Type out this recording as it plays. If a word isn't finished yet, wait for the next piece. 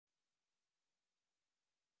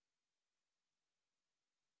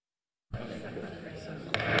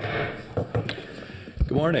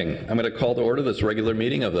Good morning. I'm going to call to order this regular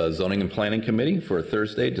meeting of the Zoning and Planning Committee for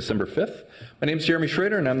Thursday, December 5th. My name is Jeremy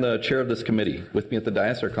Schrader, and I'm the chair of this committee. With me at the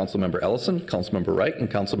dais are Councilmember Ellison, Councilmember Wright,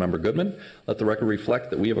 and Councilmember Goodman. Let the record reflect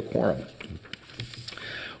that we have a quorum.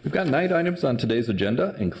 We've got 9 items on today's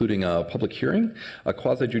agenda, including a public hearing, a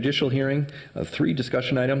quasi-judicial hearing, 3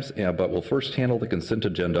 discussion items, but we'll first handle the consent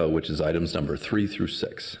agenda, which is items number 3 through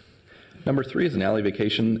 6. Number 3 is an alley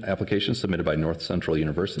vacation application submitted by North Central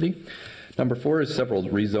University. Number 4 is several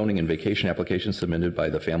rezoning and vacation applications submitted by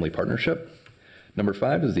the Family Partnership. Number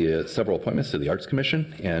 5 is the several appointments to the Arts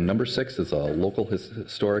Commission. And number 6 is a local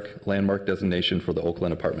historic landmark designation for the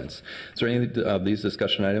Oakland Apartments. Is there any of these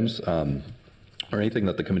discussion items or anything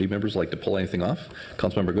that the committee members like to pull anything off?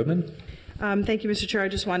 Councilmember Goodman? Thank you, Mr. Chair. I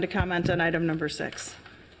just wanted to comment on item number 6.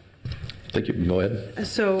 Thank you. Go ahead.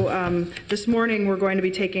 So this morning we're going to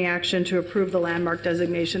be taking action to approve the landmark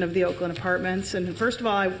designation of the Oakland Apartments. And first of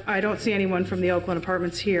all, I don't see anyone from the Oakland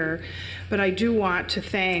Apartments here, but I do want to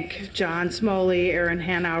thank John Smoley, Aaron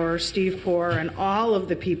Hanauer, Steve Poor, and all of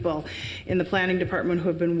the people in the planning department who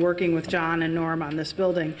have been working with John and Norm on this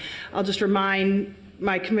building. I'll just remind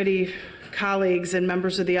my committee colleagues and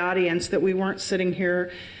members of the audience that we weren't sitting here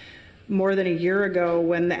more than a year ago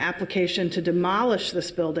when the application to demolish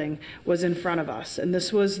this building was in front of us. And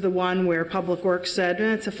this was the one where Public Works said,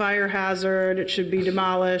 it's a fire hazard, it should be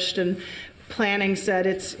demolished, and planning said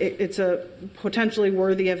it's a potentially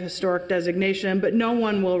worthy of historic designation, but no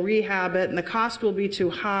one will rehab it, and the cost will be too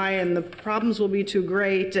high, and the problems will be too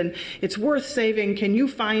great, and it's worth saving. Can you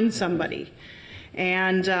find somebody?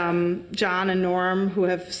 And John and Norm, who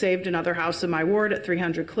have saved another house in my ward at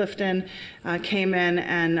 300 Clifton, came in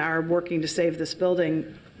and are working to save this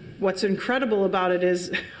building. What's incredible about it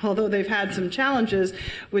is, although they've had some challenges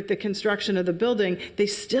with the construction of the building, they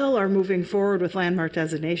still are moving forward with landmark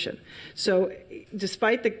designation. So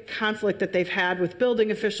despite the conflict that they've had with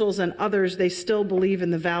building officials and others, they still believe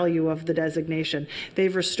in the value of the designation.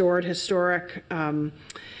 They've restored historic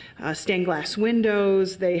stained glass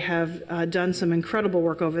windows. They have done some incredible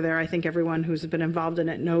work over there. I think everyone who's been involved in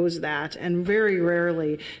it knows that. And very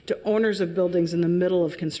rarely do owners of buildings in the middle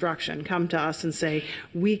of construction come to us and say,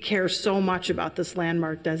 we care so much about this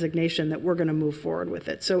landmark designation that we're going to move forward with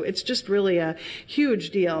it. So it's just really a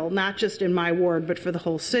huge deal, not just in my ward, but for the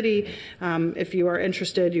whole city. If you are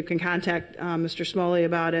interested, you can contact Mr. Smoley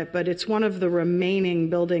about it. But it's one of the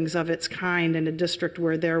remaining buildings of its kind in a district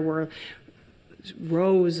where there were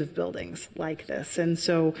rows of buildings like this. And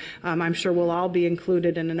so I'm sure we'll all be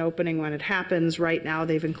included in an opening when it happens. Right now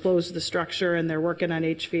they've enclosed the structure and they're working on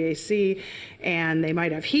HVAC, and they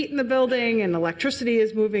might have heat in the building and electricity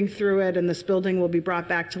is moving through it, and this building will be brought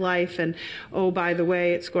back to life. And oh, by the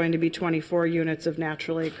way, it's going to be 24 units of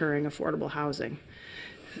naturally occurring affordable housing.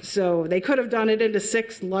 So they could have done it into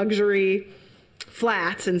 6 luxury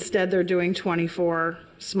flats. Instead, they're doing 24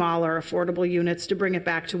 smaller, affordable units to bring it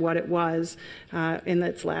back to what it was in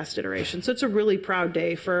its last iteration. So it's a really proud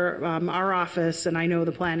day for our office, and I know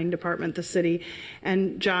the planning department, the city,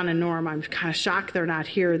 and John and Norm. I'm kind of shocked they're not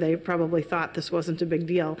here. They probably thought this wasn't a big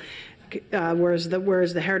deal. Whereas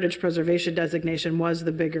the heritage preservation designation was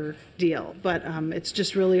the bigger deal. But it's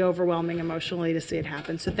just really overwhelming emotionally to see it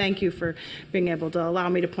happen. So thank you for being able to allow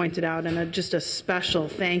me to point it out, and just a special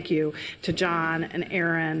thank you to John and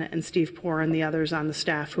Aaron and Steve Poor and the others on the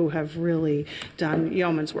staff who have really done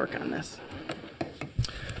yeoman's work on this.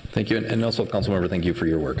 Thank you, and also, Councilmember, thank you for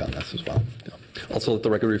your work on this as well. Also, let the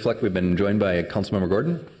record reflect we've been joined by Councilmember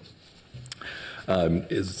Gordon.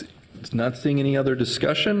 Not seeing any other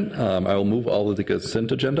discussion, I will move all of the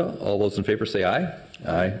consent agenda. All those in favor say aye.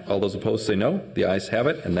 Aye. All those opposed say no. The ayes have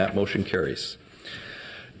it, and that motion carries.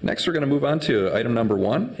 Next, we're going to move on to item number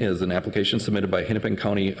 1, is an application submitted by Hennepin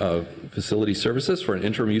County Facility Services for an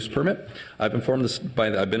interim use permit. I've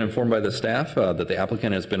been informed by the staff that the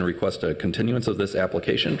applicant has been requested a continuance of this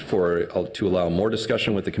application to allow more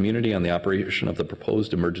discussion with the community on the operation of the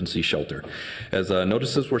proposed emergency shelter. As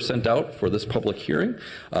notices were sent out for this public hearing,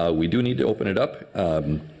 we do need to open it up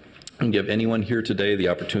and give anyone here today the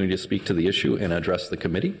opportunity to speak to the issue and address the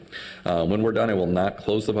committee. When we're done, I will not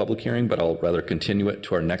close the public hearing, but I'll rather continue it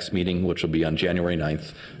to our next meeting, which will be on January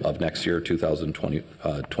 9th of next year,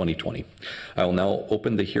 2020. I will now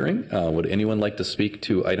open the hearing. Would anyone like to speak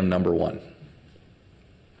to item number 1?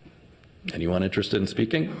 Anyone interested in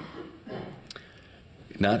speaking?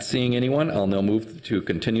 Not seeing anyone, I'll now move to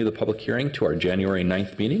continue the public hearing to our January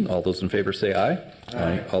 9th meeting. All those in favor say aye.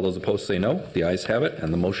 Aye. All those opposed say no. The ayes have it,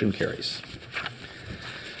 and the motion carries.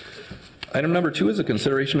 Item number 2 is a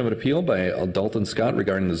consideration of an appeal by Dalton Scott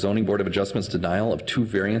regarding the Zoning Board of Adjustments denial of 2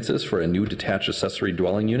 variances for a new detached accessory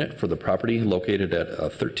dwelling unit for the property located at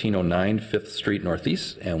 1309 5th Street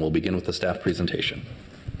Northeast, and we'll begin with the staff presentation.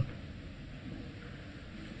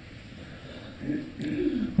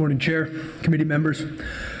 Morning, Chair, committee members.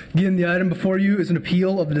 Again, the item before you is an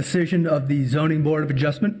appeal of the decision of the Zoning Board of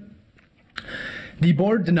Adjustment. The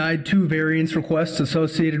board denied 2 variance requests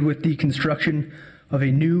associated with the construction of a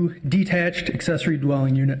new detached accessory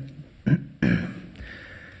dwelling unit.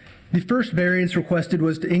 The first variance requested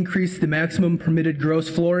was to increase the maximum permitted gross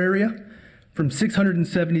floor area from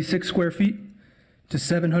 676 square feet to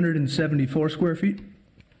 774 square feet.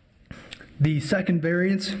 The second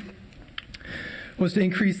variance was to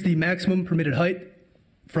increase the maximum permitted height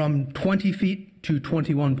from 20 feet to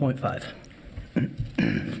 21.5.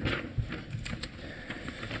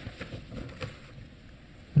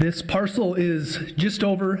 This parcel is just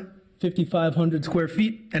over 5,500 square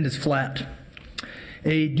feet and is flat.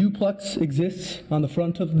 A duplex exists on the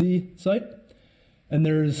front of the site, and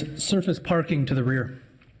there's surface parking to the rear.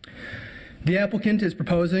 The applicant is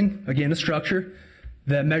proposing, again, a structure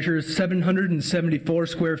that measures 774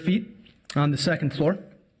 square feet on the second floor,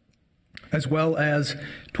 as well as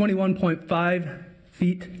 21.5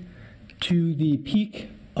 feet to the peak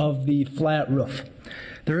of the flat roof.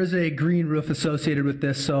 There is a green roof associated with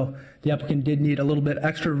this, so the applicant did need a little bit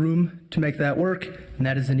extra room to make that work, and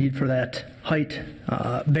that is the need for that height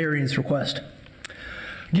variance request.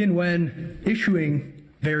 Again, when issuing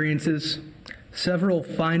variances, several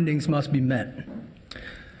findings must be met.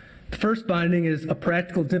 The first finding is a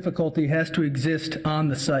practical difficulty has to exist on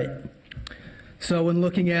the site. So when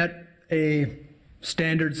looking at a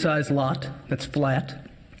standard size lot that's flat,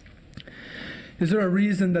 is there a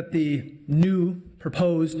reason that the new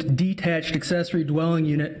proposed detached accessory dwelling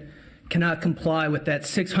unit cannot comply with that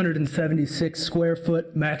 676 square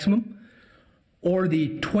foot maximum or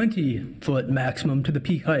the 20-foot maximum to the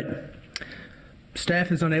peak height?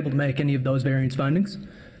 Staff is unable to make any of those variance findings.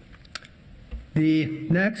 The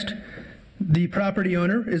property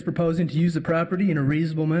owner is proposing to use the property in a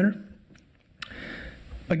reasonable manner.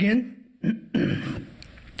 Again,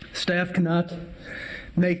 staff cannot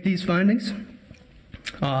make these findings.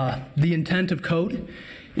 The intent of code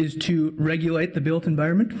is to regulate the built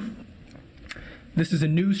environment. This is a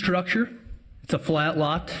new structure. It's a flat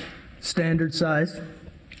lot, standard size.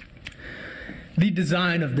 The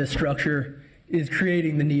design of this structure is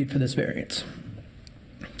creating the need for this variance,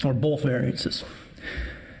 or both variances.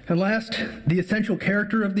 And last, the essential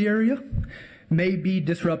character of the area may be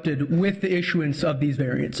disrupted with the issuance of these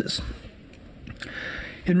variances.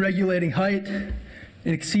 In regulating height,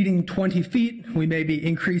 in exceeding 20 feet, we may be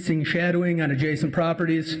increasing shadowing on adjacent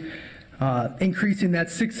properties. Increasing that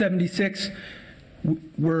 676,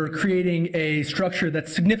 we're creating a structure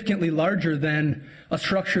that's significantly larger than a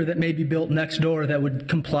structure that may be built next door that would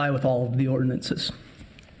comply with all of the ordinances.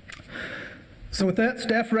 So with that,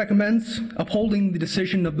 staff recommends upholding the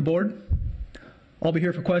decision of the board. I'll be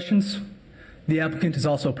here for questions. The applicant is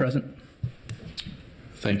also present.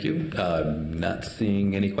 Thank you. Not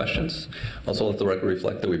seeing any questions. Also, let the record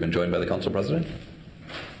reflect that we've been joined by the council president.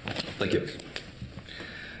 Thank you.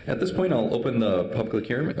 At this point, I'll open the public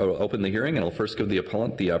hearing. Open the hearing, and I'll first give the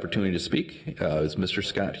appellant the opportunity to speak. Is Mr.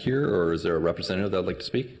 Scott here, or is there a representative that would like to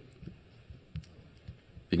speak?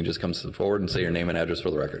 You can just come forward and say your name and address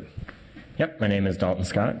for the record. Yep, my name is Dalton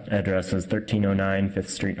Scott. Address is 1309 5th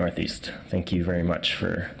Street Northeast. Thank you very much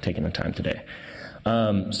for taking the time today.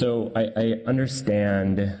 So I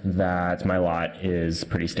understand that my lot is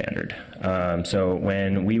pretty standard. So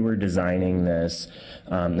when we were designing this,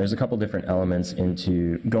 there's a couple different elements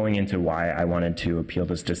going into why I wanted to appeal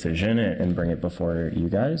this decision and bring it before you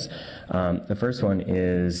guys. The first one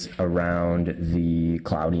is around the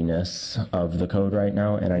cloudiness of the code right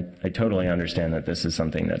now, and I totally understand that this is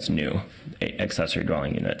something that's new, accessory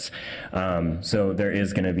dwelling units. So there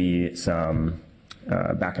is going to be some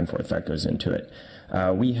back and forth that goes into it.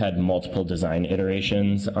 We had multiple design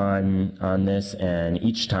iterations on this, and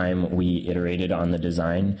each time we iterated on the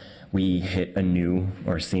design, we hit a new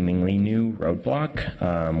or seemingly new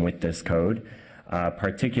roadblock with this code,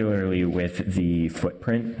 particularly with the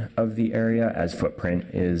footprint of the area. As footprint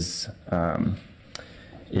is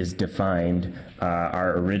defined,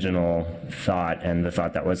 our original thought and the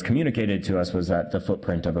thought that was communicated to us was that the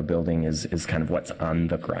footprint of a building is kind of what's on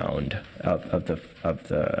the ground of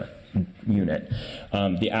the unit.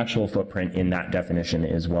 The actual footprint in that definition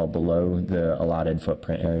is well below the allotted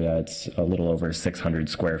footprint area. It's a little over 600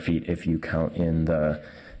 square feet if you count in the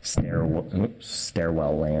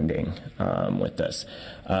stairwell landing with this.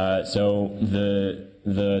 So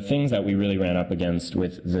the things that we really ran up against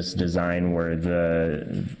with this design were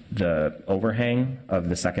the overhang of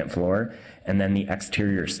the second floor and then the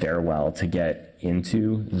exterior stairwell to get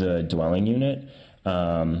into the dwelling unit.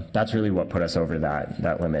 That's really what put us over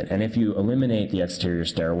that limit. And if you eliminate the exterior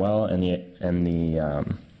stairwell and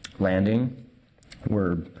the landing,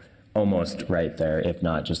 we're almost right there, if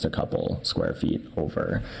not just a couple square feet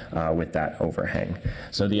over with that overhang.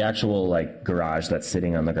 So the actual like garage that's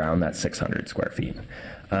sitting on the ground, that's 600 square feet.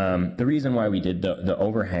 The reason why we did the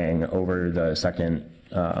overhang over the second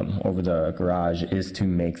over the garage is to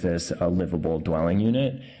make this a livable dwelling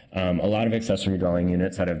unit. A lot of accessory dwelling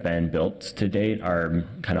units that have been built to date are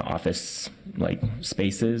kind of office like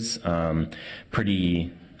spaces,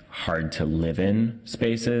 pretty hard to live in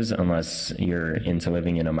spaces unless you're into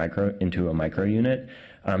living in a micro unit.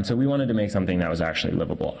 So we wanted to make something that was actually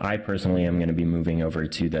livable. I personally am going to be moving over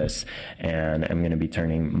to this, and I'm going to be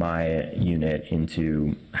turning my unit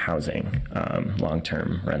into housing,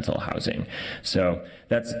 long-term rental housing. So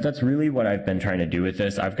that's really what I've been trying to do with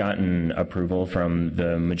this. I've gotten approval from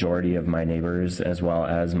the majority of my neighbors as well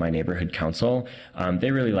as my neighborhood council.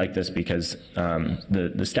 They really like this because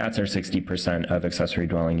the stats are 60% of accessory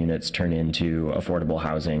dwelling units turn into affordable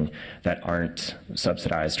housing that aren't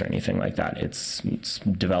subsidized or anything like that. It's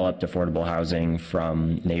developed affordable housing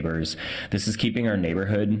from neighbors. This is keeping our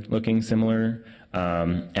neighborhood looking similar.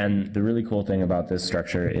 And the really cool thing about this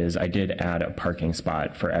structure is I did add a parking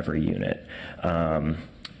spot for every unit.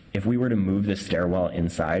 If we were to move the stairwell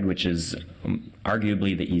inside, which is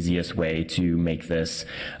arguably the easiest way to make this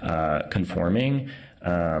conforming,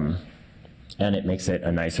 and it makes it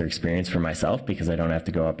a nicer experience for myself because I don't have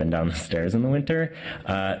to go up and down the stairs in the winter.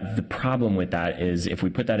 The problem with that is if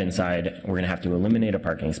we put that inside, we're gonna have to eliminate a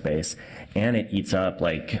parking space, and it eats up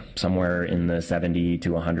like somewhere in the 70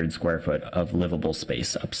 to 100 square foot of livable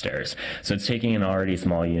space upstairs. So it's taking an already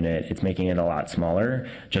small unit, it's making it a lot smaller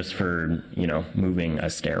just for, you know, moving a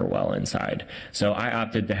stairwell inside. So I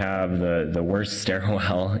opted to have the worst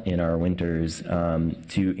stairwell in our winters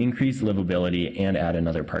to increase livability and add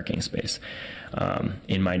another parking space.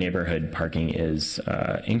 In my neighborhood, parking is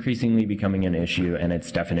increasingly becoming an issue, and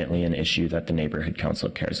it's definitely an issue that the neighborhood council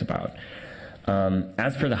cares about.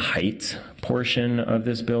 As for the height portion of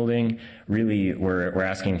this building, really we're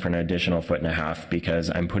asking for an additional 1.5 feet because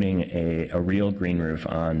I'm putting a real green roof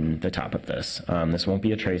on the top of this. This won't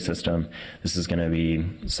be a tray system. This is going to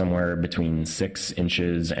be somewhere between 6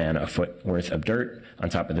 inches and a foot worth of dirt on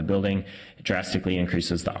top of the building. It drastically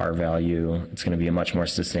increases the R value. It's going to be a much more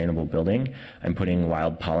sustainable building. I'm putting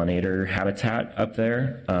wild pollinator habitat up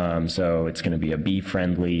there. So it's going to be a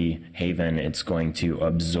bee-friendly haven. It's going to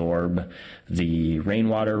absorb the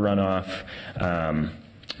rainwater runoff.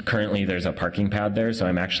 Currently there's a parking pad there, so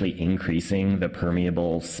I'm actually increasing the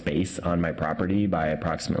permeable space on my property by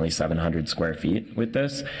approximately 700 square feet with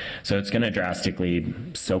this. So it's going to drastically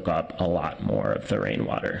soak up a lot more of the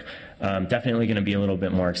rainwater. Definitely going to be a little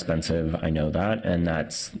bit more expensive, I know that, and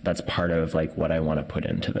that's part of like what I want to put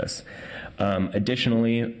into this.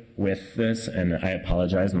 Additionally, with this, and I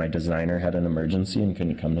apologize, my designer had an emergency and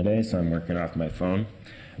couldn't come today, so I'm working off my phone.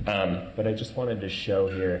 But I just wanted to show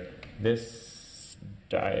here this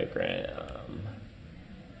diagram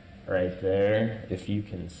right there. If you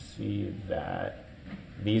can see that,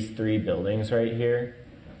 these 3 buildings right here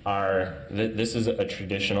are, this is a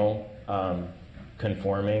traditional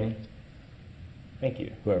conforming. Thank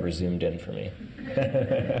you, whoever zoomed in for me.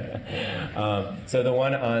 So the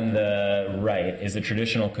one on the right is a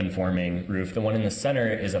traditional conforming roof. The one in the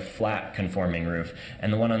center is a flat conforming roof,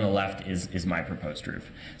 and the one on the left is my proposed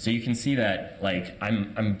roof. So you can see that like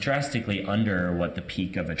I'm drastically under what the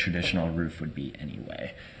peak of a traditional roof would be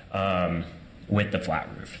anyway, with the flat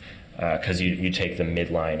roof. Because you take the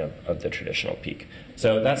midline of the traditional peak.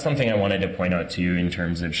 So that's something I wanted to point out to you in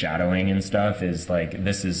terms of shadowing and stuff, is like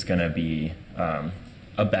this is going to be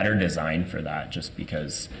a better design for that, just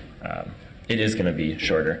because it is going to be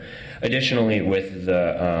shorter. Additionally, with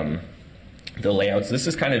the layouts, this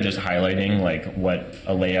is kind of just highlighting like what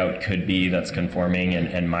a layout could be that's conforming,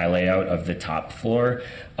 and my layout of the top floor.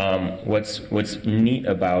 What's neat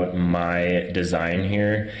about my design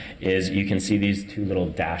here is you can see these 2 little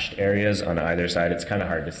dashed areas on either side. It's kind of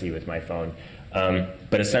hard to see with my phone,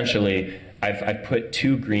 but essentially I've put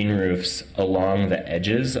 2 green roofs along the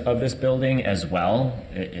edges of this building as well.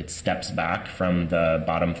 It steps back from the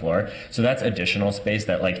bottom floor, so that's additional space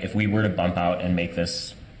that, like, if we were to bump out and make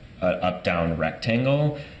this an up-down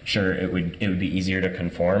rectangle, sure, it would be easier to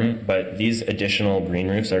conform, but these additional green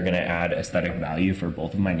roofs are going to add aesthetic value for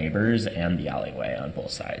both of my neighbors and the alleyway on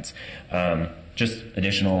both sides. Just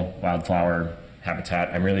additional wildflower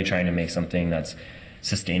habitat. I'm really trying to make something that's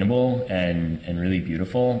sustainable and really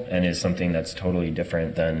beautiful, and is something that's totally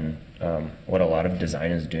different than what a lot of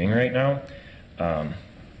design is doing right now.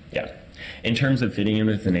 Yeah. In terms of fitting in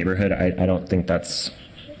with the neighborhood, I don't think that's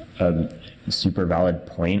a super valid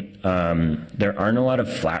point. There aren't a lot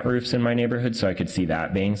of flat roofs in my neighborhood, so I could see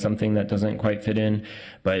that being something that doesn't quite fit in.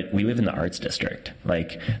 But we live in the arts district.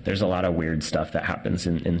 Like, there's a lot of weird stuff that happens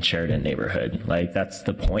in Sheridan neighborhood. Like, that's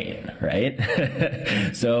the point, right?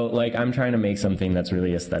 So, like, I'm trying to make something that's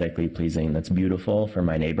really aesthetically pleasing, that's beautiful for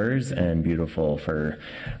my neighbors and beautiful for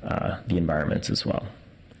the environment as well.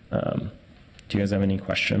 Do you guys have any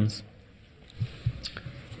questions?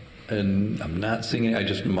 And I'm not seeing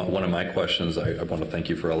any. One of my questions, I want to thank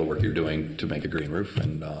you for all the work you're doing to make a green roof,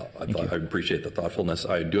 and I appreciate the thoughtfulness.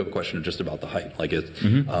 I do have a question just about the height. Like,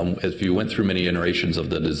 if you went through many iterations of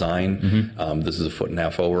the design, this is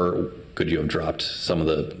 1.5 feet over. Could you have dropped some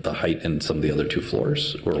of the height in some of the other 2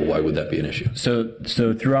 floors, or why would that be an issue? So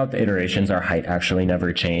throughout the iterations, our height actually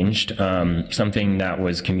never changed. Something that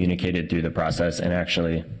was communicated through the process, and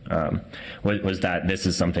actually was that this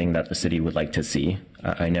is something that the city would like to see.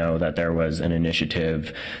 I know that there was an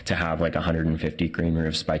initiative to have like 150 green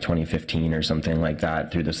roofs by 2015 or something like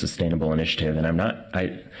that through the Sustainable Initiative, and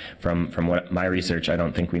from what my research, I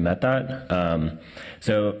don't think we met that.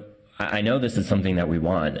 So I know this is something that we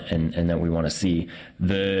want and that we want to see.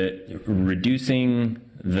 The reducing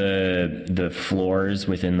the floors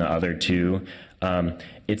within the other 2,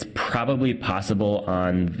 it's probably possible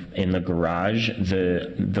in the garage.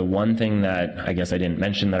 The one thing that I guess I didn't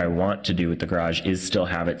mention that I want to do with the garage is still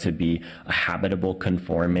have it to be a habitable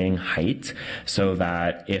conforming height, so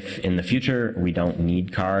that if in the future we don't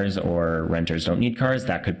need cars or renters don't need cars,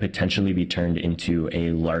 that could potentially be turned into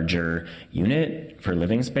a larger unit for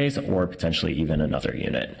living space, or potentially even another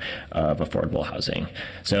unit of affordable housing.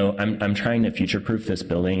 So I'm trying to future-proof this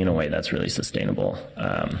building in a way that's really sustainable.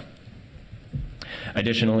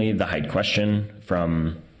 Additionally, the height question,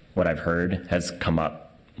 from what I've heard, has come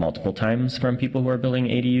up multiple times from people who are building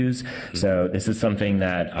ADUs. So this is something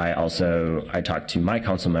that I talked to my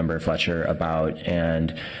council member Fletcher about,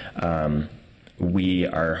 and we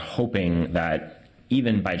are hoping that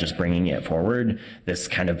even by just bringing it forward, this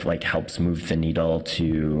kind of like helps move the needle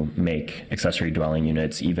to make accessory dwelling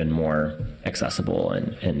units even more accessible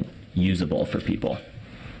and usable for people.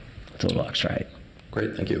 It's a little extra height.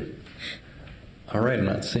 Great, thank you. All right, I'm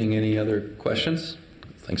not seeing any other questions.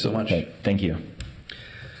 Thanks so much. Okay, thank you.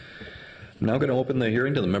 I'm now going to open the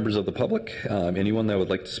hearing to the members of the public. Anyone that would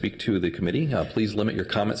like to speak to the committee, please limit your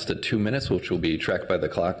comments to 2 minutes, which will be tracked by the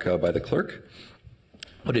clock by the clerk.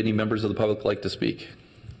 Would any members of the public like to speak?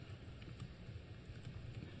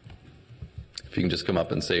 If you can just come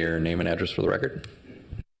up and say your name and address for the record.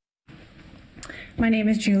 My name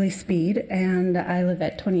is Julie Speed, and I live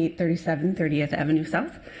at 2837 30th Avenue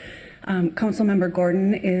South. Councilmember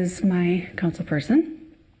Gordon is my council person,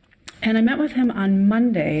 and I met with him on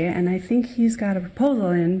Monday, and I think he's got a proposal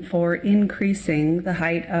in for increasing the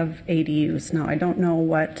height of ADUs. Now, I don't know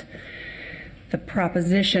what the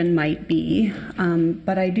proposition might be,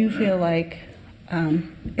 but I do feel like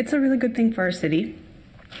it's a really good thing for our city,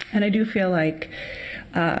 and I do feel like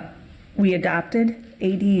we adopted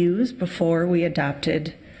ADUs before we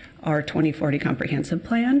adopted our 2040 comprehensive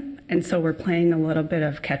plan. And so we're playing a little bit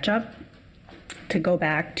of catch up to go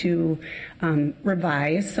back to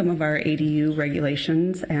revise some of our ADU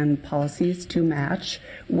regulations and policies to match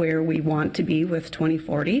where we want to be with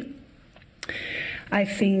 2040. I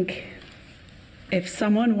think if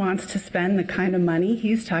someone wants to spend the kind of money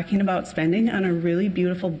he's talking about spending on a really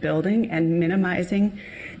beautiful building and minimizing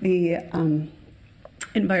the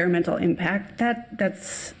environmental impact,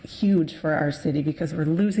 that's huge for our city, because we're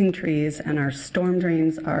losing trees and our storm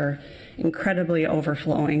drains are incredibly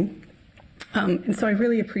overflowing. And so I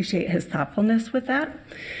really appreciate his thoughtfulness with that.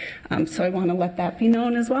 So I want to let that be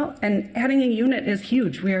known as well. And adding a unit is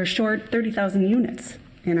huge. We are short 30,000 units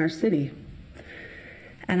in our city.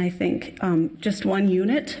 And I think just one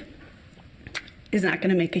unit is not going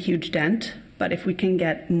to make a huge dent, but if we can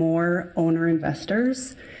get more owner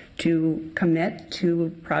investors to commit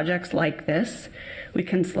to projects like this, we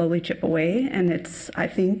can slowly chip away, and it's, I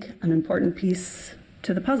think, an important piece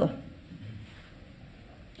to the puzzle.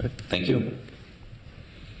 Thank you.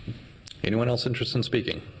 Anyone else interested in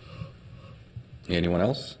speaking? Anyone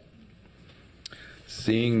else?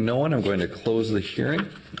 Seeing no one, I'm going to close the hearing.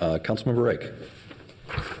 Councilmember Rake.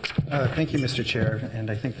 Thank you, Mr. Chair, and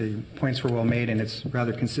I think the points were well made, and it's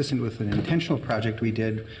rather consistent with an intentional project we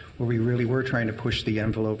did where we really were trying to push the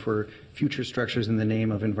envelope for future structures in the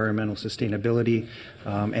name of environmental sustainability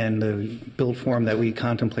and the build form that we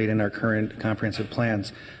contemplate in our current comprehensive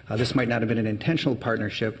plans. This might not have been an intentional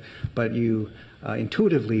partnership, but you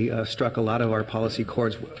intuitively struck a lot of our policy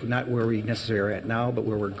chords, not where we necessarily are at now, but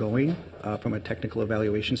where we're going from a technical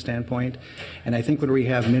evaluation standpoint. And I think when we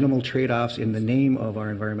have minimal trade-offs in the name of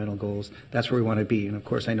our environmental goals, that's where we want to be. And of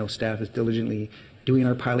course, I know staff is diligently doing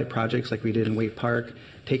our pilot projects like we did in Waite Park,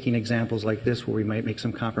 taking examples like this where we might make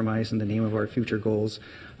some compromise in the name of our future goals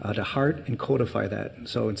to heart and codify that.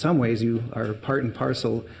 So in some ways, you are part and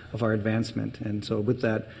parcel of our advancement. And so with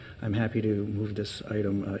that, I'm happy to move this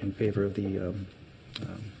item in favor of the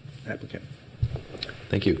applicant.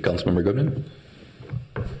 Thank you. Councilmember Goodman.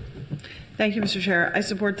 Thank you, Mr. Chair. I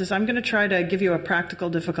support this. I'm going to try to give you a practical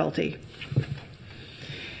difficulty.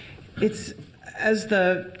 It's, as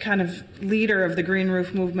the kind of leader of the green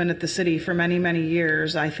roof movement at the city for many, many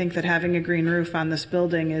years, I think that having a green roof on this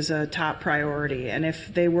building is a top priority. And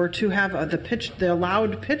if they were to have the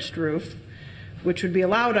allowed pitched roof, which would be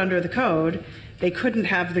allowed under the code, they couldn't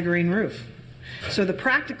have the green roof. So the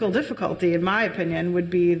practical difficulty, in my opinion, would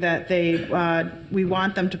be that we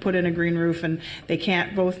want them to put in a green roof and they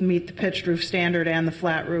can't both meet the pitched roof standard and the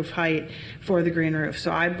flat roof height for the green roof.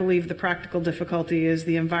 So I believe the practical difficulty is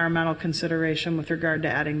the environmental consideration with regard to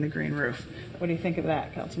adding the green roof. What do you think of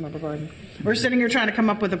that, Councilmember Gordon? We're sitting here trying to come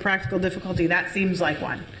up with a practical difficulty. That seems like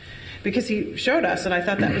one. Because he showed us, and I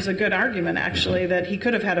thought that was a good argument actually, that he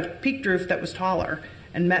could have had a peaked roof that was taller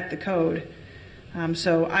and met the code.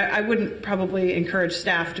 So I wouldn't probably encourage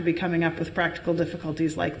staff to be coming up with practical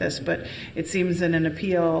difficulties like this, but it seems in an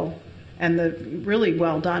appeal and the really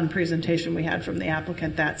well done presentation we had from the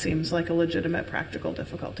applicant, that seems like a legitimate practical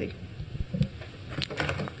difficulty.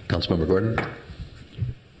 Councilmember Gordon.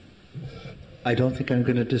 I don't think I'm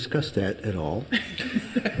going to discuss that at all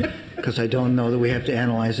because I don't know that we have to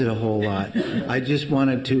analyze it a whole lot. I just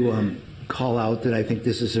wanted to call out that I think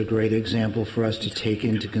this is a great example for us to take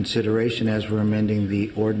into consideration as we're amending the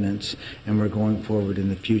ordinance and we're going forward in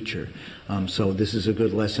the future. So this is a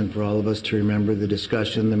good lesson for all of us to remember the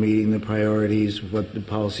discussion, the meeting, the priorities, what the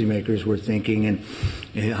policymakers were thinking, and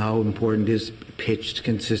how important is pitched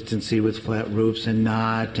consistency with flat roofs and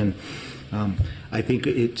not. And I think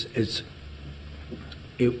it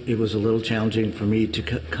was a little challenging for me to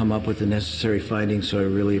come up with the necessary findings, so I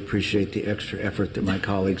really appreciate the extra effort that my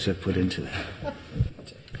colleagues have put into that.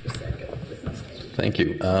 Thank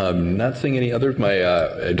you. Not seeing any others.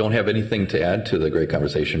 I don't have anything to add to the great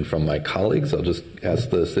conversation from my colleagues. I'll just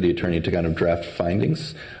ask the city attorney to kind of draft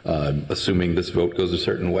findings, assuming this vote goes a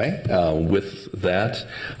certain way. With that,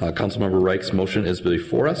 Councilmember Reich's motion is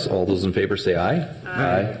before us. All those in favor say aye.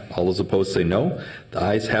 Aye. All those opposed say no. The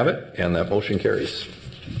ayes have it, and that motion carries.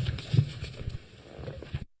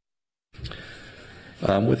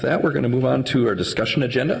 With that, we're going to move on to our discussion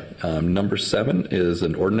agenda. Number 7 is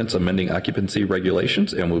an ordinance amending occupancy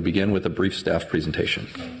regulations, and we'll begin with a brief staff presentation.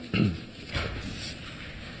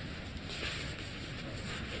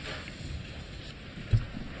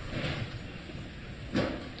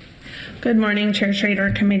 Good morning, Chair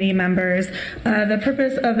Schrader, committee members. The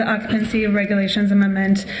purpose of the occupancy regulations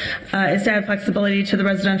amendment is to add flexibility to the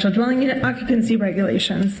residential dwelling unit occupancy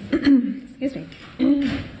regulations. Excuse me.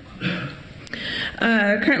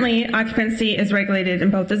 Currently, occupancy is regulated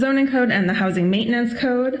in both the zoning code and the housing maintenance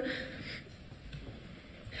code.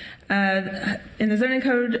 In the zoning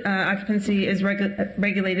code, occupancy is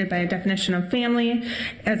regulated by a definition of family,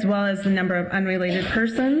 as well as the number of unrelated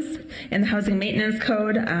persons. In the housing maintenance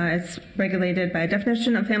code, it's regulated by a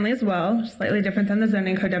definition of family as well, slightly different than the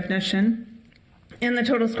zoning code definition, and the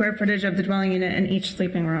total square footage of the dwelling unit in each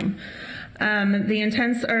sleeping room. The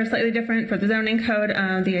intents are slightly different for the zoning code.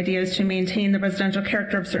 The idea is to maintain the residential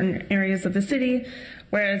character of certain areas of the city,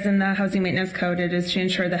 whereas in the housing maintenance code, it is to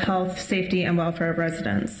ensure the health, safety, and welfare of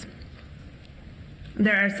residents.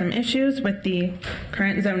 There are some issues with the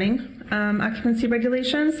current zoning occupancy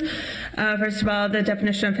regulations. First of all, the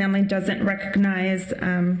definition of family doesn't recognize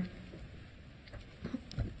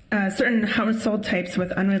certain household types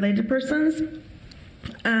with unrelated persons.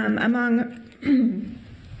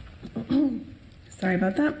 Sorry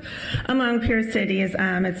about that. Among peer cities,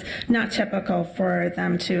 it's not typical for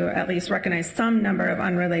them to at least recognize some number of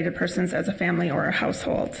unrelated persons as a family or a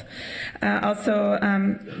household. Also,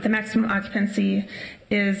 the maximum occupancy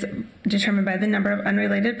is determined by the number of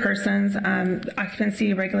unrelated persons.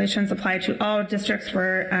 Occupancy regulations apply to all districts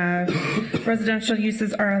where residential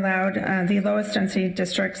uses are allowed. The lowest density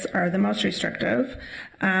districts are the most restrictive,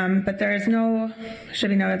 but there is no, should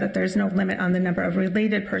be noted that there is no limit on the number of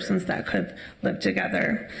related persons that could live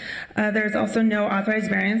together. There is also no authorized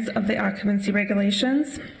variance of the occupancy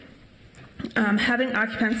regulations. Having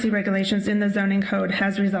occupancy regulations in the zoning code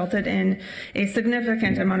has resulted in a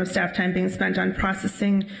significant amount of staff time being spent on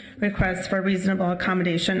processing requests for reasonable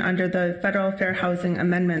accommodation under the Federal Fair Housing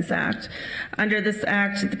Amendments Act. Under this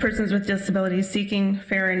act, the persons with disabilities seeking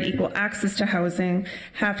fair and equal access to housing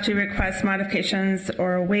have to request modifications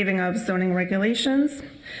or waiving of zoning regulations.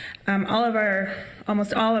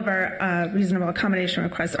 Almost all of our reasonable accommodation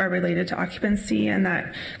requests are related to occupancy, and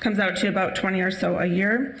that comes out to about 20 or so a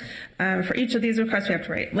year. For each of these requests, we have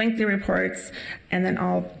to write lengthy reports, and then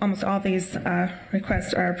almost all these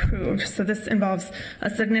requests are approved. So this involves a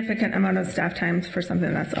significant amount of staff time for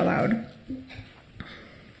something that's allowed.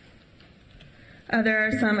 There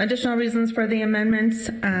are some additional reasons for the amendments.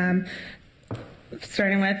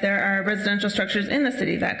 Starting with, there are residential structures in the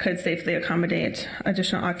city that could safely accommodate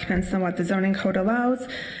additional occupants than what the zoning code allows.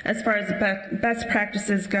 As far as best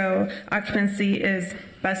practices go, occupancy is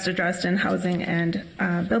best addressed in housing and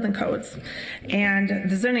building codes.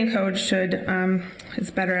 And the zoning code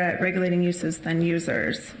is better at regulating uses than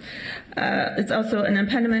users. It's also an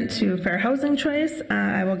impediment to fair housing choice.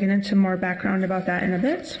 I will get into more background about that in a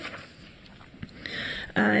bit.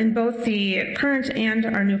 In both the current and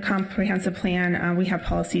our new comprehensive plan, we have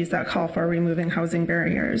policies that call for removing housing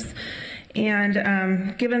barriers.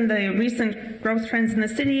 And given the recent growth trends in the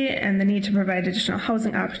city and the need to provide additional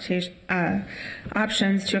housing options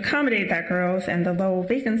to accommodate that growth and the low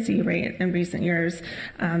vacancy rate in recent years,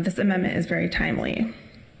 this amendment is very timely.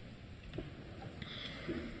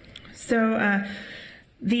 So,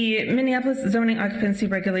 the Minneapolis zoning occupancy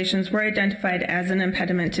regulations were identified as an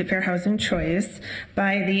impediment to fair housing choice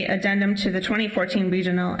by the addendum to the 2014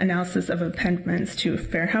 Regional Analysis of Impediments to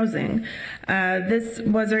Fair Housing. This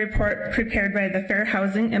was a report prepared by the Fair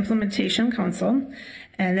Housing Implementation Council,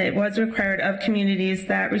 and it was required of communities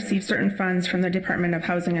that receive certain funds from the Department of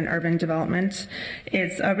Housing and Urban Development.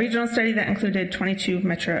 It's a regional study that included 22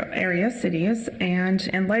 metro area cities, and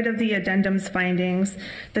in light of the addendum's findings,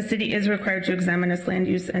 the city is required to examine its land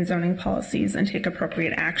use and zoning policies and take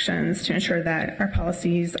appropriate actions to ensure that our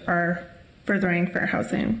policies are furthering fair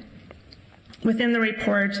housing. Within the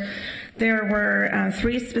report, there were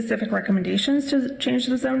 3 specific recommendations to change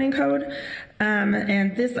the zoning code,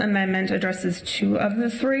 and this amendment addresses 2 of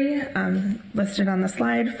the 3 listed on the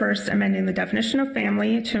slide. First, amending the definition of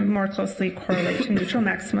family to more closely correlate to neutral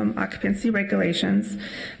maximum occupancy regulations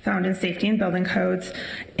found in safety and building codes,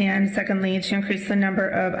 and secondly, to increase the number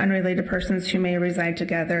of unrelated persons who may reside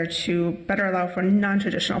together to better allow for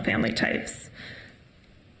non-traditional family types.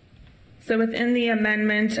 So within the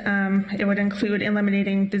amendment, it would include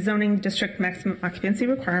eliminating the zoning district maximum occupancy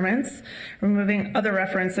requirements, removing other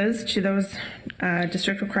references to those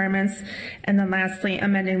district requirements, and then lastly,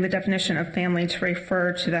 amending the definition of family to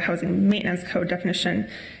refer to the Housing Maintenance Code definition,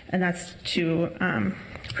 and that's to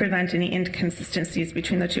prevent any inconsistencies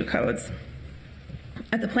between the 2 codes.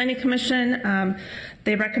 At the Planning Commission,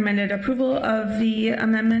 they recommended approval of the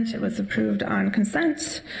amendment. It was approved on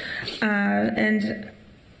consent,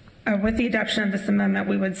 with the adoption of this amendment,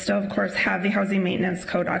 we would still, of course, have the Housing Maintenance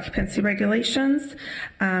Code occupancy regulations.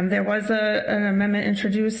 There was an amendment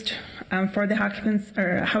introduced for the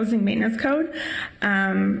Housing Maintenance Code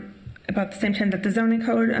about the same time that the Zoning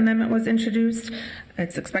Code amendment was introduced.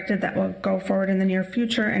 It's expected that will go forward in the near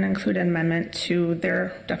future and include an amendment to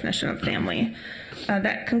their definition of family.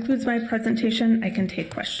 That concludes my presentation. I can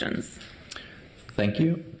take questions. Thank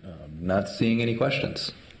you. Not seeing any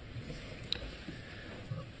questions.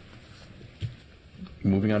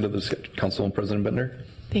 Moving on to the Council President Bender.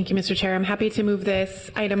 Thank you, Mr. Chair. I'm happy to move this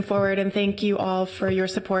item forward, and thank you all for your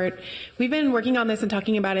support. We've been working on this and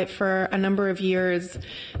talking about it for a number of years.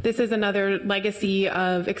 This is another legacy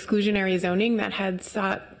of exclusionary zoning that had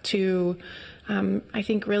sought to, I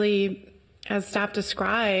think, really, as staff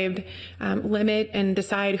described, limit and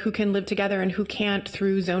decide who can live together and who can't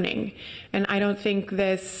through zoning. And I don't think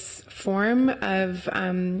this form of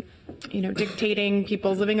dictating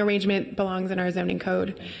people's living arrangement belongs in our zoning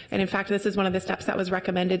code. And in fact, this is one of the steps that was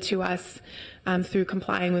recommended to us through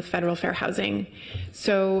complying with federal fair housing.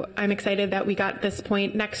 So I'm excited that we got this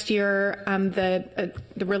point. Next year, the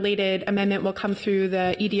related amendment will come through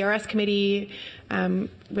the EDRS committee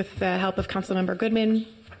with the help of Councilmember Goodman.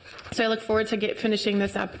 So I look forward to finishing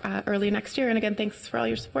this up early next year. And again, thanks for all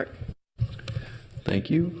your support. Thank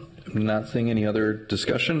you. Not seeing any other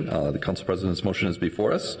discussion. The Council President's motion is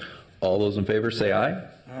before us. All those in favor say aye.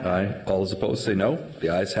 Aye. All those opposed say no. The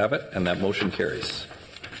ayes have it, and that motion carries.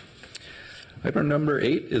 Item number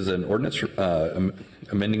 8 is an ordinance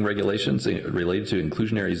amending regulations related to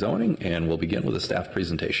inclusionary zoning, and we'll begin with a staff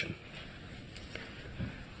presentation.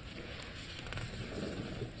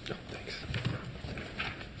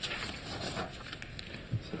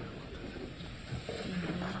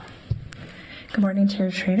 Good morning,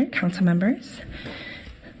 Chair Schrader, council members.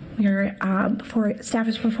 Staff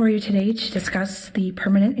is before you today to discuss the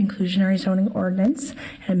permanent inclusionary zoning ordinance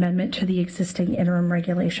and amendment to the existing interim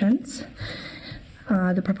regulations.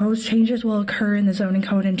 The proposed changes will occur in the zoning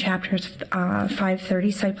code in chapters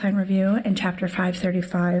 530 site plan review and chapter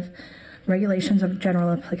 535 regulations of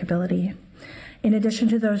general applicability. In addition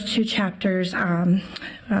to those two chapters, the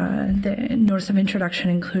notice of introduction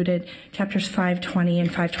included chapters 520 and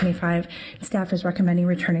 525. Staff is recommending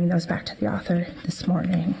returning those back to the author this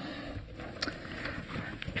morning.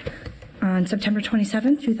 On September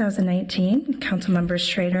 27, 2019, Council Members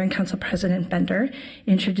Schrader and Council President Bender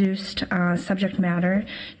introduced subject matter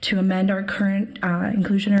to amend our current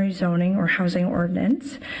inclusionary zoning or housing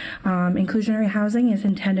ordinance. Inclusionary housing is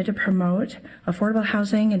intended to promote affordable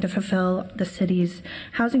housing and to fulfill the city's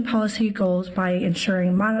housing policy goals by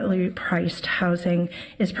ensuring moderately priced housing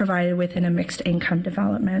is provided within a mixed income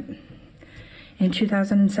development. In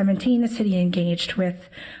 2017, the city engaged with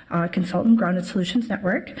consultant Grounded Solutions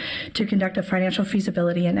Network to conduct a financial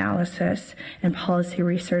feasibility analysis and policy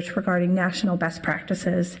research regarding national best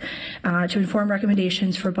practices to inform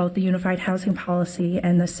recommendations for both the unified housing policy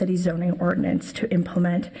and the city zoning ordinance to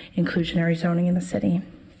implement inclusionary zoning in the city.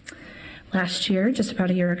 Last year, just about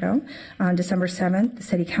a year ago, on December 7th, the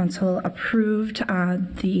City Council approved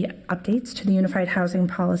the updates to the Unified Housing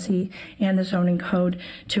Policy and the Zoning Code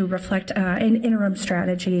to reflect an interim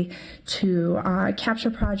strategy to capture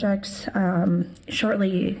projects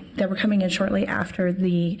that were coming in shortly after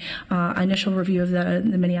the initial review of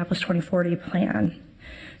the Minneapolis 2040 plan.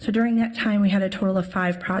 So during that time, we had a total of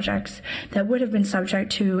 5 projects that would have been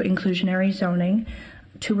subject to inclusionary zoning.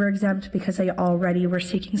 2 were exempt because they already were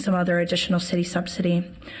seeking some other additional city subsidy.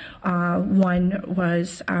 One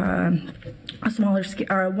was a smaller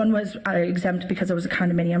scale, one was exempt because it was a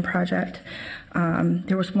condominium project.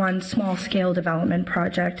 There was one small scale development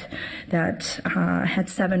project that had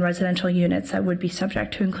 7 residential units that would be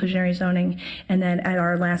subject to inclusionary zoning. And then at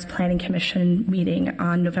our last Planning Commission meeting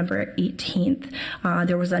on November 18th,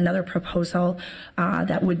 there was another proposal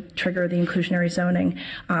that would trigger the inclusionary zoning.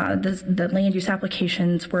 The land use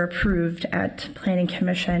applications were approved at Planning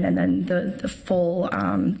Commission, and then the full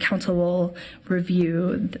council will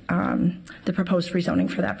review the proposed rezoning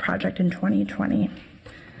for that project in 2020.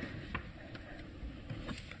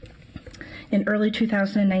 In early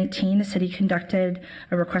 2019, the city conducted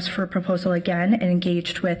a request for a proposal again and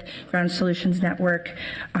engaged with Ground Solutions Network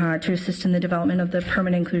to assist in the development of the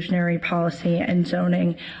permanent inclusionary policy and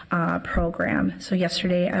zoning program. So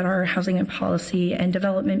yesterday at our Housing and Policy and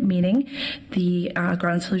Development meeting, the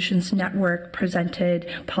Ground Solutions Network presented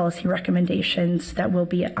policy recommendations that will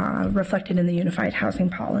be reflected in the Unified Housing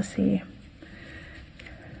Policy.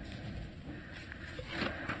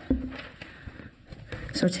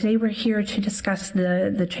 So today we're here to discuss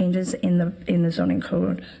the changes in the zoning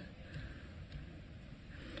code.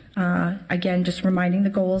 Again, just reminding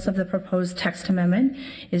the goals of the proposed text amendment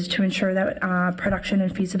is to ensure that production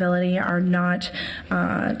and feasibility are not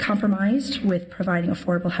compromised with providing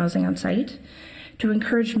affordable housing on site. To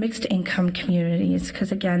encourage mixed income communities,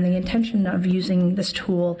 because again, the intention of using this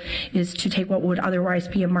tool is to take what would otherwise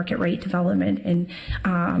be a market rate development and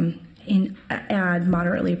add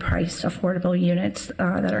moderately priced affordable units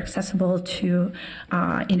that are accessible to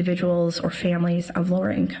individuals or families of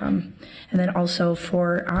lower income, and then also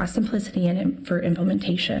for simplicity and for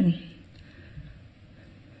implementation.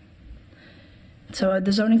 So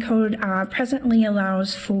the zoning code presently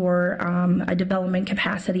allows for a development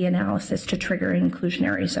capacity analysis to trigger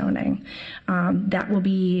inclusionary zoning. That will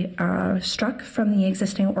be struck from the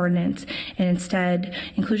existing ordinance, and instead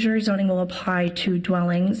inclusionary zoning will apply to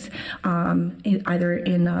dwellings either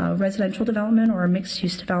in a residential development or a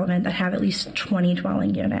mixed-use development that have at least 20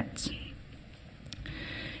 dwelling units.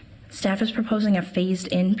 Staff is proposing a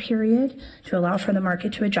phased-in period to allow for the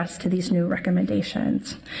market to adjust to these new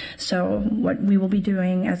recommendations. So what we will be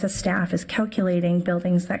doing as a staff is calculating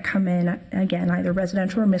buildings that come in, again, either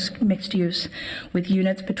residential or mixed use, with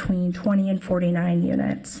units between 20 and 49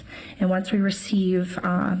 units. And once we receive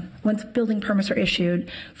once building permits are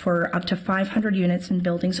issued for up to 500 units in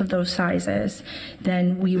buildings of those sizes,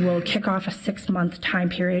 then we will kick off a 6-month time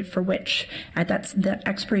period for which, at the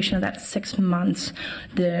expiration of that 6 months,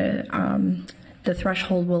 the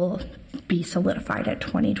threshold will be solidified at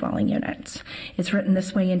 20 dwelling units. It's written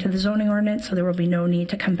this way into the zoning ordinance, so there will be no need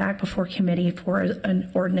to come back before committee for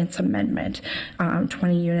an ordinance amendment.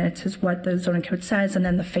 20 units is what the zoning code says, and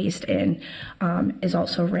then the phased in is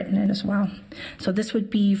also written in as well. So this would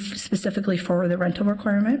be specifically for the rental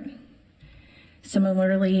requirement.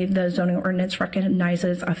 Similarly, the zoning ordinance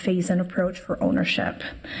recognizes a phase-in approach for ownership.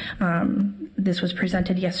 This was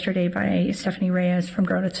presented yesterday by Stephanie Reyes from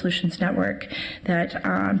Grounded Solutions Network,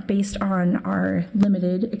 that based on our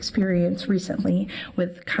limited experience recently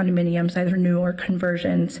with condominiums, either new or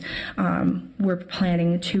conversions, we're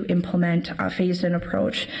planning to implement a phased-in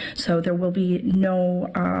approach. So there will be no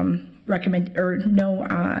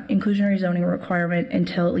inclusionary zoning requirement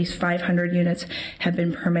until at least 500 units have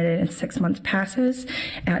been permitted and 6 months passes,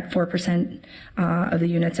 at 4% of the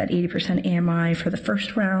units at 80% AMI for the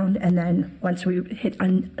first round, and then once we hit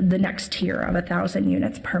on the next tier of 1,000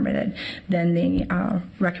 units permitted, then the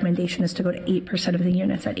recommendation is to go to 8% of the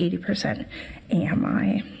units at 80%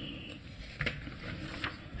 AMI.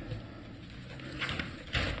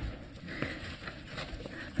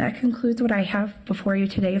 That concludes what I have before you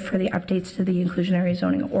today for the updates to the inclusionary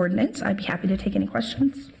zoning ordinance. I'd be happy to take any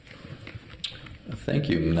questions. Thank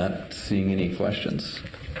you. Not seeing any questions.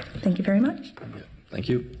 Thank you very much. Thank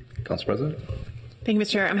you. Council President. Thank you,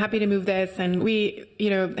 Mr. Chair. I'm happy to move this. And we,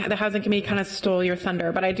 the Housing Committee kind of stole your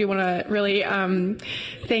thunder, but I do want to really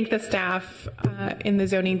thank the staff in the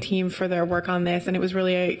zoning team for their work on this. And it was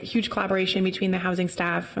really a huge collaboration between the housing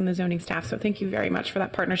staff and the zoning staff. So thank you very much for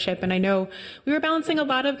that partnership. And I know we were balancing a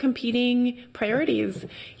lot of competing priorities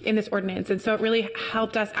in this ordinance. And so it really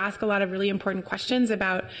helped us ask a lot of really important questions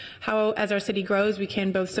about how, as our city grows, we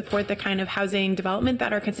can both support the kind of housing development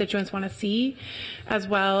that our constituents want to see, as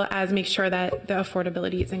well as make sure that the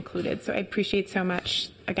affordability is included. So I appreciate so much,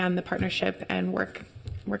 again, the partnership and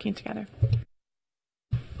working together.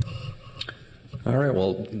 All right,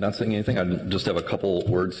 well, not saying anything. I just have a couple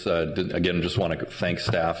words. Again, just want to thank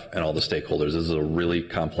staff and all the stakeholders. This is a really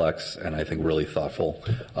complex and I think really thoughtful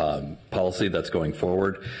policy that's going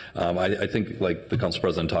forward. I think, like the Council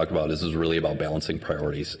President talked about, this is really about balancing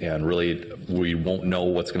priorities, and really we won't know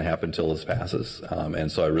what's going to happen until this passes.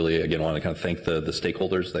 And so I really, again, want to kind of thank the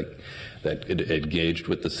stakeholders that engaged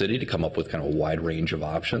with the city to come up with kind of a wide range of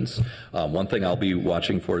options. One thing I'll be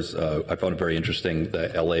watching for is, I found it very interesting,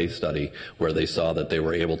 the LA study, where they saw that they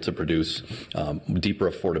were able to produce deeper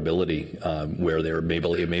affordability, where they were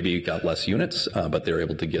maybe got less units, but they were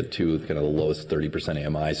able to get to kind of the lowest 30%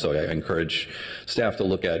 AMI. So I encourage staff to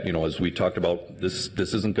look at, as we talked about, this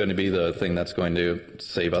isn't going to be the thing that's going to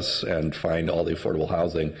save us and find all the affordable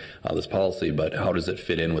housing, this policy, but how does it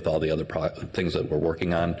fit in with all the other things that we're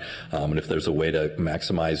working on? And if there's a way to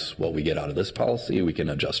maximize what we get out of this policy, we can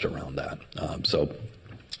adjust around that. So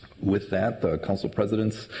with that, the Council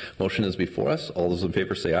President's motion is before us. All those in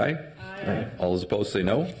favor say aye. Aye. All those opposed say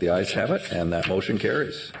no. The ayes have it, and that motion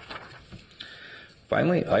carries.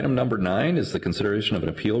 Finally, item number 9 is the consideration of an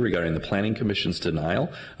appeal regarding the Planning Commission's denial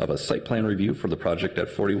of a site plan review for the project at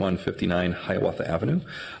 4159 Hiawatha Avenue.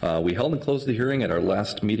 We held and closed the hearing at our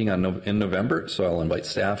last meeting in November, so I'll invite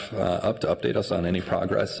staff up to update us on any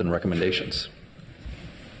progress and recommendations.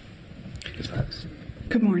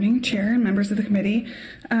 Good morning, Chair and members of the committee.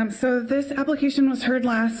 So this application was heard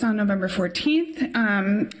last on November 14th,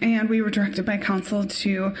 and we were directed by council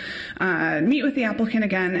to meet with the applicant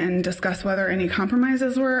again and discuss whether any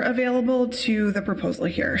compromises were available to the proposal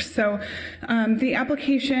here. So the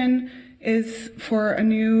application is for a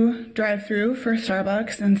new drive-through for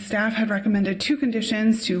Starbucks, and staff had recommended 2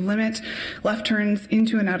 conditions to limit left turns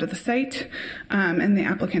into and out of the site, and the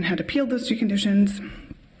applicant had appealed those 2 conditions.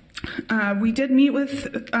 We did meet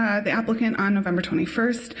with the applicant on November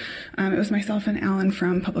 21st. It was myself and Alan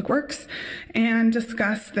from Public Works, and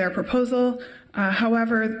discussed their proposal.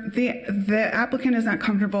 However, the applicant is not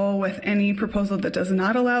comfortable with any proposal that does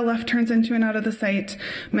not allow left turns into and out of the site.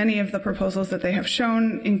 Many of the proposals that they have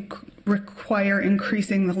shown require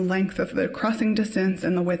increasing the length of the crossing distance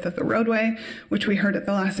and the width of the roadway, which we heard at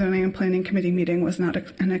the last Zoning and Planning Committee meeting was not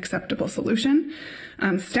an acceptable solution.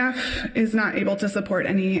 Staff is not able to support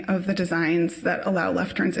any of the designs that allow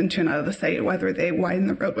left turns into and out of the site, whether they widen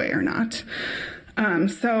the roadway or not.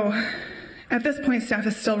 So at this point, staff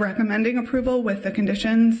is still recommending approval with the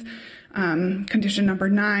conditions. Condition number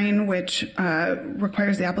 9, which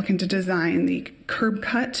requires the applicant to design the curb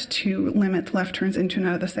cut to limit left turns into and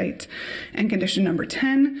out of the site. And condition number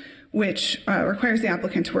 10, which requires the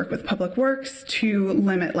applicant to work with Public Works to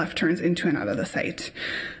limit left turns into and out of the site.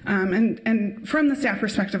 And from the staff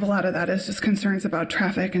perspective, a lot of that is just concerns about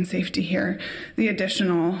traffic and safety here. The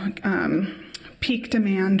additional peak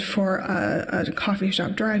demand for a coffee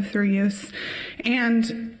shop drive-through use,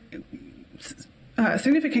 and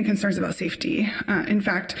significant concerns about safety. In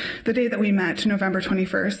fact, the day that we met, November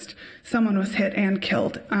 21st, someone was hit and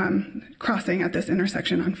killed crossing at this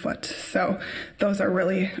intersection on foot. So those are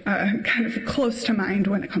really kind of close to mind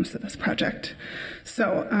when it comes to this project.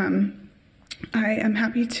 So I am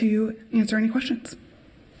happy to answer any questions.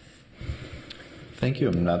 Thank you.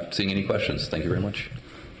 I'm not seeing any questions. Thank you very much.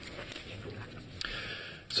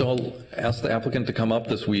 So I'll ask the applicant to come up.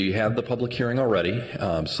 We had the public hearing already,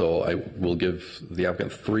 so I will give the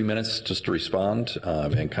applicant 3 minutes just to respond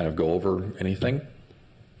and kind of go over anything.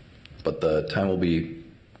 But the time will be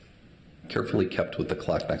carefully kept with the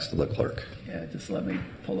clock next to the clerk. Yeah, just let me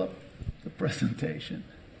pull up the presentation.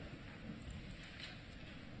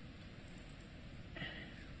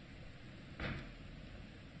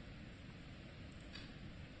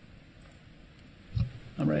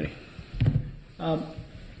 I'm ready.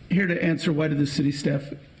 Here to answer why did the city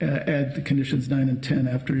staff add the conditions 9 and 10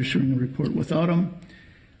 after issuing a report without them?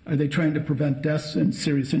 Are they trying to prevent deaths and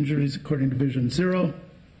serious injuries according to Vision Zero?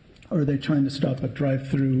 Or are they trying to stop a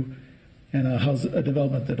drive-through and a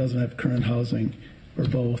development that doesn't have current housing, or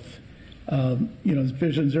both?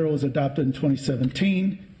 Vision Zero was adopted in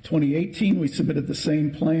 2017. 2018, we submitted the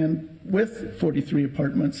same plan with 43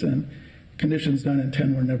 apartments, and conditions 9 and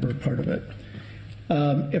 10 were never a part of it.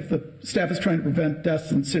 If the staff is trying to prevent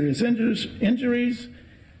deaths and serious injuries,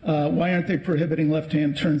 why aren't they prohibiting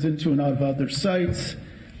left-hand turns into and out of other sites?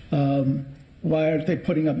 Why aren't they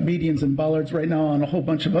putting up medians and bollards right now on a whole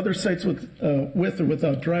bunch of other sites with or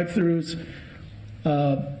without drive-throughs?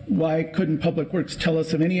 Why couldn't Public Works tell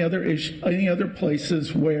us of any other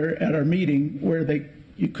places where at our meeting where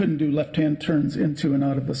you couldn't do left-hand turns into and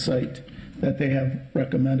out of the site that they have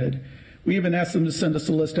recommended? We even asked them to send us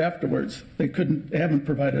a list afterwards. They haven't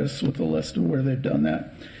provided us with a list of where they've done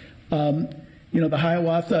that. The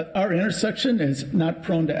Hiawatha, our intersection is not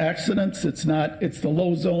prone to accidents. It's the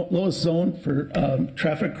lowest zone for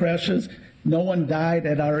traffic crashes. No one died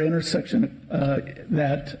at our intersection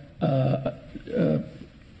that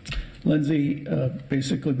Lindsay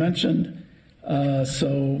basically mentioned.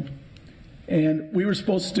 And we were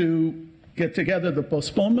supposed to get together the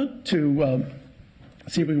postponement to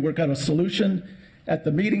see if we can work out a solution. At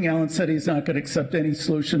the meeting, Alan said he's not going to accept any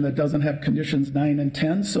solution that doesn't have conditions 9 and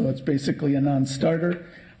 10, so it's basically a non-starter.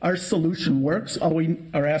 Our solution works. All we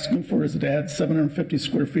are asking for is to add 750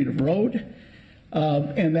 square feet of road.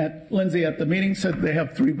 And that Lindsay at the meeting said they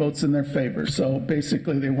have 3 votes in their favor. So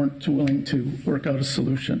basically they weren't too willing to work out a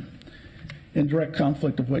solution, in direct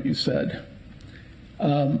conflict of what you said.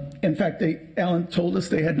 In fact, Alan told us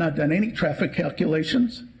they had not done any traffic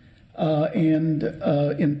calculations.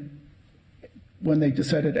 When they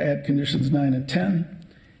decided to add conditions 9 and 10.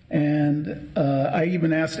 And I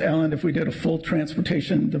even asked Alan if we did a full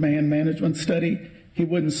transportation demand management study. He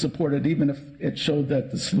wouldn't support it, even if it showed that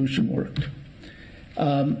the solution worked.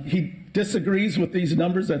 He disagrees with these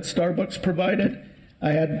numbers that Starbucks provided.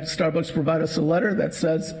 I had Starbucks provide us a letter that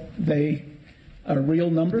says they are real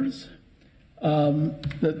numbers.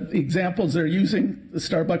 The examples they're using, the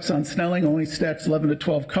Starbucks on Snelling only stacks 11 to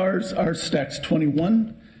 12 cars. Ours stacks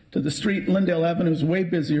 21 to the street. Lindale Avenue is way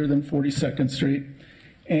busier than 42nd Street.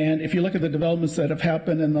 And if you look at the developments that have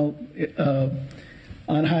happened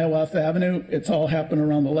on Hiawatha Avenue, it's all happened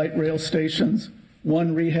around the light rail stations,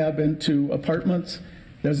 one rehab into apartments.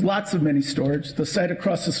 There's lots of mini storage. The site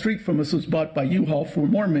across the street from us was bought by U-Haul for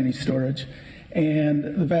more mini storage. And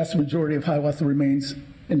the vast majority of Hiawatha remains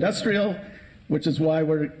industrial, which is why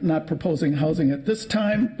we're not proposing housing at this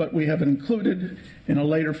time, but we have it included in a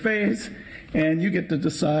later phase. And you get to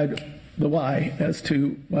decide the why as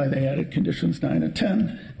to why they added conditions 9 and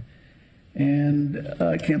 10. And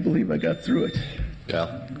I can't believe I got through it.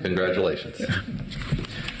 Yeah, congratulations. Yeah.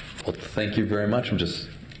 Well, thank you very much.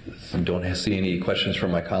 Don't see any questions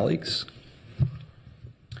from my colleagues.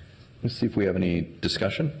 Let's see if we have any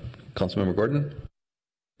discussion. Councilmember Gordon?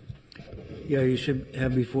 Yeah, you should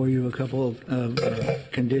have before you a couple of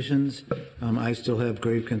conditions. I still have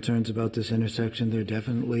grave concerns about this intersection. There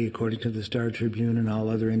definitely, according to the Star Tribune and all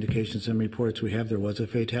other indications and reports we have, there was a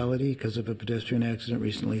fatality because of a pedestrian accident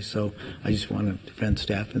recently. So I just want to defend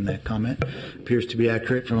staff in that comment. Appears to be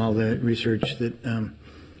accurate from all the research that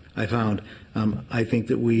I found. I think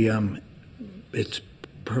that it's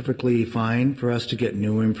perfectly fine for us to get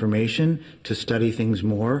new information, to study things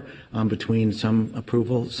more between some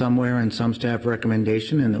approval somewhere and some staff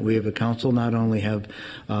recommendation, and that we as a council not only have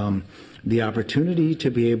the opportunity to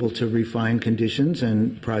be able to refine conditions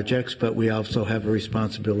and projects, but we also have a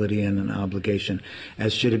responsibility and an obligation.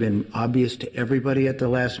 As should have been obvious to everybody at the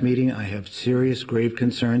last meeting, I have serious, grave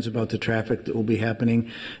concerns about the traffic that will be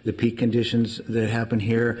happening, the peak conditions that happen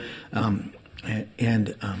here,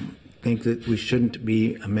 and think that we shouldn't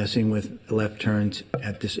be messing with left turns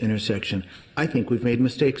at this intersection. I think we've made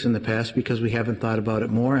mistakes in the past because we haven't thought about it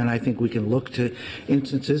more, and I think we can look to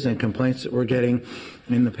instances and complaints that we're getting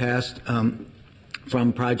in the past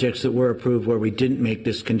from projects that were approved where we didn't make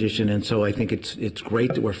this condition. And so I think it's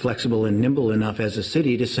great that we're flexible and nimble enough as a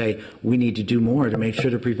city to say we need to do more to make sure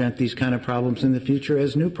to prevent these kind of problems in the future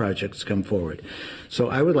as new projects come forward. So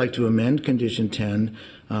I would like to amend condition 10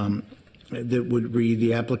 that would read,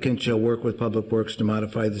 the applicant shall work with Public Works to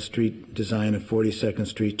modify the street design of 42nd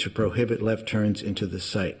Street to prohibit left turns into the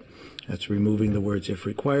site. That's removing the words if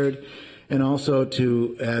required. And also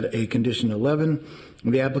to add a condition 11,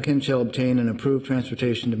 the applicant shall obtain an approved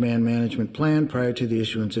transportation demand management plan prior to the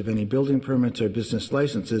issuance of any building permits or business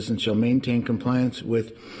licenses, and shall maintain compliance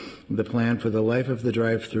with the plan for the life of the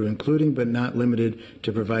drive-through, including but not limited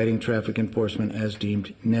to providing traffic enforcement as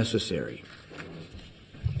deemed necessary.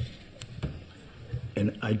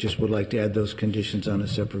 And I just would like to add those conditions on a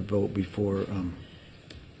separate vote before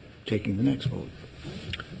taking the next vote.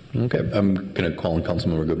 Okay, I'm going to call on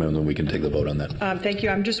Councilmember Goodman, and then we can take the vote on that. Thank you.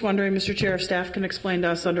 I'm just wondering, Mr. Chair, if staff can explain to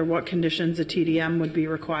us under what conditions a TDM would be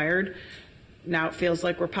required. Now it feels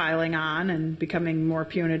like we're piling on and becoming more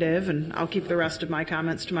punitive, and I'll keep the rest of my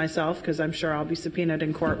comments to myself because I'm sure I'll be subpoenaed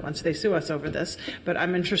in court once they sue us over this. But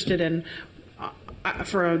I'm interested in,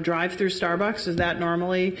 for a drive-through Starbucks, is that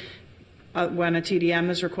normally when a TDM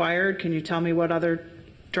is required? Can you tell me what other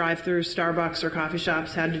drive-through Starbucks or coffee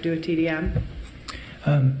shops had to do a TDM?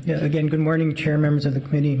 Yeah, again, good morning, Chair, members of the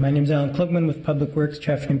committee. My name is Alan Klugman with Public Works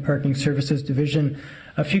Traffic and Parking Services Division.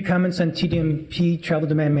 A few comments on TDMP, Travel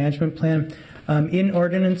Demand Management Plan. In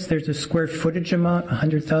ordinance, there's a square footage amount,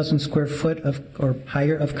 100,000 square foot of or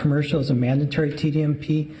higher of commercial is a mandatory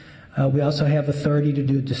TDMP. We also have authority to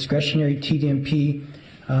do a discretionary TDMP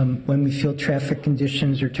when we feel traffic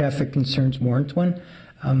conditions or traffic concerns warrant one.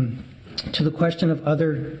 To the question of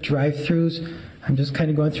other drive-throughs, I'm just kind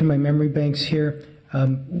of going through my memory banks here.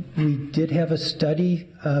 We did have a study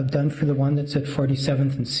done for the one that's at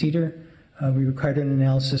 47th and Cedar. We required an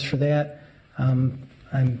analysis for that. I'm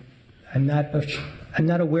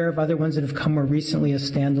not aware of other ones that have come more recently as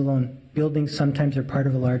standalone buildings. Sometimes they're part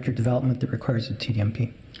of a larger development that requires a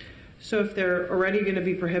TDMP. So if they're already going to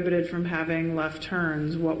be prohibited from having left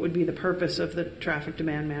turns, what would be the purpose of the traffic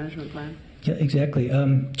demand management plan? Yeah, exactly.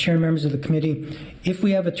 Chair and members of the committee, if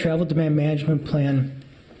we have a travel demand management plan,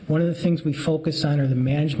 one of the things we focus on are the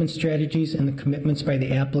management strategies and the commitments by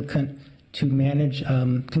the applicant to manage,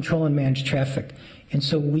 control and manage traffic. And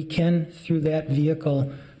so we can, through that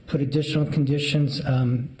vehicle, put additional conditions,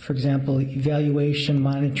 for example, evaluation,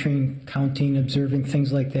 monitoring, counting, observing,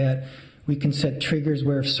 things like that. We can set triggers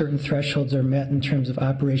where if certain thresholds are met in terms of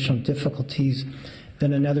operational difficulties,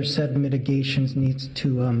 then another set of mitigations needs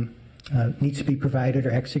to be provided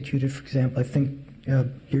or executed. For example, I think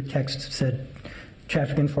your text said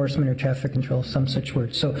traffic enforcement or traffic control, some such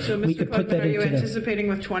word. So we could put that into are you anticipating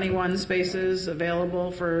with 21 spaces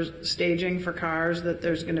available for staging for cars that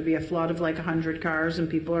there's going to be a flood of like 100 cars and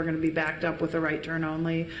people are going to be backed up with a right turn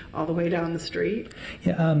only all the way down the street?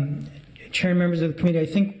 Yeah, Chair and members of the committee, I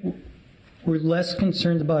think we're less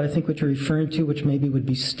concerned about, I think what you're referring to, which maybe would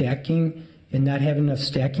be stacking and not having enough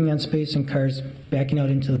stacking on space and cars backing out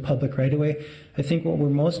into the public right away. I think what we're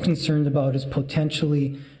most concerned about is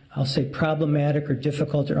potentially, I'll say, problematic or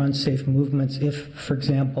difficult or unsafe movements if, for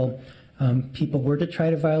example, people were to try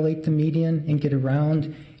to violate the median and get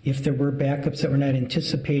around, if there were backups that we're not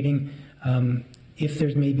anticipating, if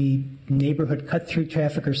there's maybe neighborhood cut-through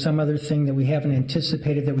traffic or some other thing that we haven't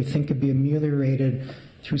anticipated that we think could be ameliorated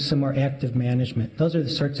through some more active management. Those are the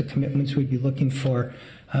sorts of commitments we'd be looking for.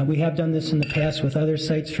 We have done this in the past with other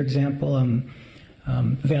sites, for example,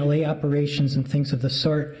 valet operations and things of the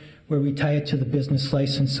sort, where we tie it to the business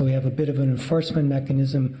license, so we have a bit of an enforcement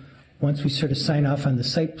mechanism. Once we sort of sign off on the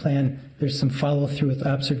site plan, there's some follow-through with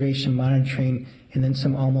observation, monitoring, and then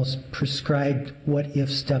some almost prescribed what-if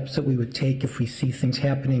steps that we would take if we see things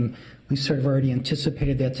happening. We sort of already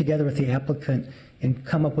anticipated that together with the applicant and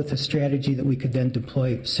come up with a strategy that we could then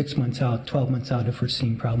deploy 6 months out, 12 months out if we're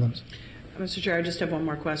seeing problems. Mr. Chair, I just have one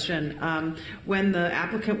more question. When the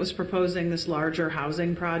applicant was proposing this larger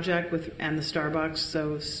housing project and the Starbucks,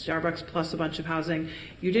 so Starbucks plus a bunch of housing,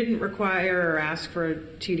 you didn't require or ask for a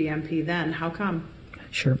TDMP then. How come?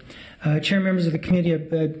 Sure. Chair, members of the committee,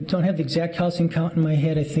 I don't have the exact housing count in my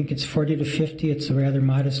head. I think it's 40 to 50. It's a rather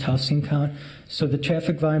modest housing count. So the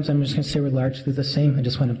traffic volumes, I'm just going to say, were largely the same. I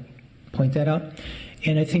just want to point that out.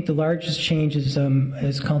 And I think the largest change is,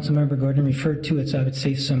 as Councilmember Gordon referred to, it's, I would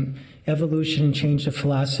say, some evolution and change of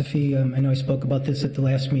philosophy. I know I spoke about this at the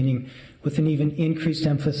last meeting, with an even increased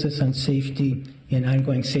emphasis on safety and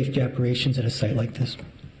ongoing safety operations at a site like this.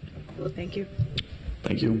 Thank you.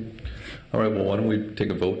 Thank you. All right, well, why don't we take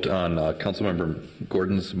a vote on Councilmember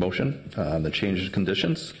Gordon's motion on the change of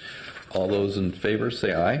conditions. All those in favor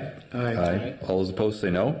say aye. Aye. All those opposed say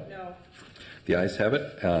no. No. The ayes have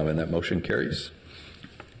it, and that motion carries.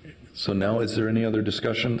 So now, is there any other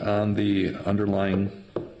discussion on the underlying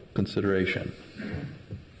consideration?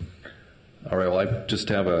 All right, well, I just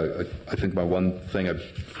have I think my one thing, I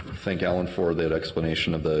thank Alan for that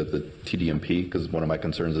explanation of the TDMP, because one of my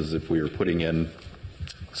concerns is if we were putting in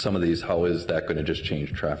some of these, how is that going to just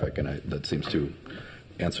change traffic? And that seems to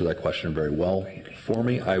answer that question very well for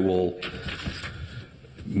me. I will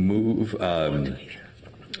move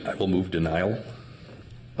denial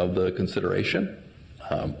of the consideration.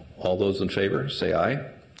 All those in favor say aye.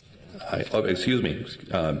 Aye. Oh, excuse me.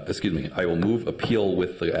 I will move appeal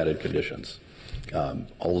with the added conditions.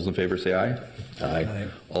 All those in favor say aye. Aye.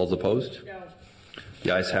 All those opposed? No.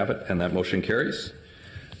 The ayes have it, and that motion carries.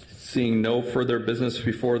 Seeing no further business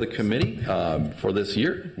before the committee for this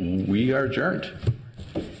year, we are adjourned.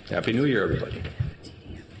 Happy New Year, everybody.